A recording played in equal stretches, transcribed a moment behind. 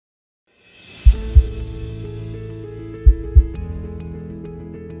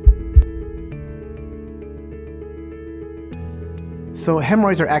So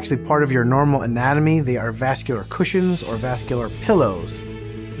hemorrhoids are actually part of your normal anatomy. They are vascular cushions or vascular pillows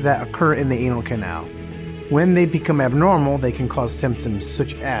that occur in the anal canal. When they become abnormal, they can cause symptoms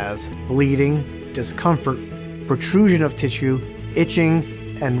such as bleeding, discomfort, protrusion of tissue,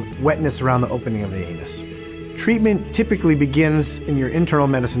 itching, and wetness around the opening of the anus. Treatment typically begins in your internal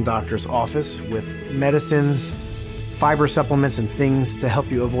medicine doctor's office with medicines, fiber supplements, and things to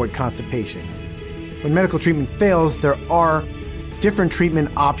help you avoid constipation. When medical treatment fails, there are different treatment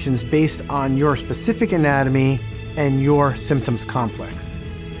options based on your specific anatomy and your symptoms complex.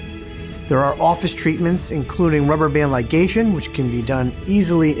 There are office treatments, including rubber band ligation, which can be done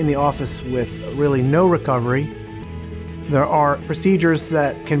easily in the office with really no recovery. There are procedures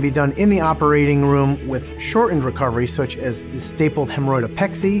that can be done in the operating room with shortened recovery, such as the stapled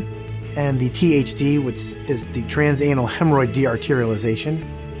hemorrhoidopexy and the THD, which is the transanal hemorrhoid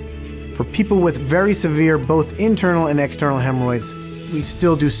dearterialization. For people with very severe both internal and external hemorrhoids, we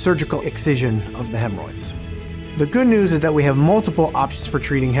still do surgical excision of the hemorrhoids. The good news is that we have multiple options for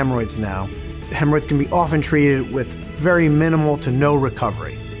treating hemorrhoids now. Hemorrhoids can be often treated with very minimal to no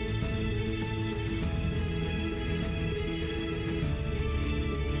recovery.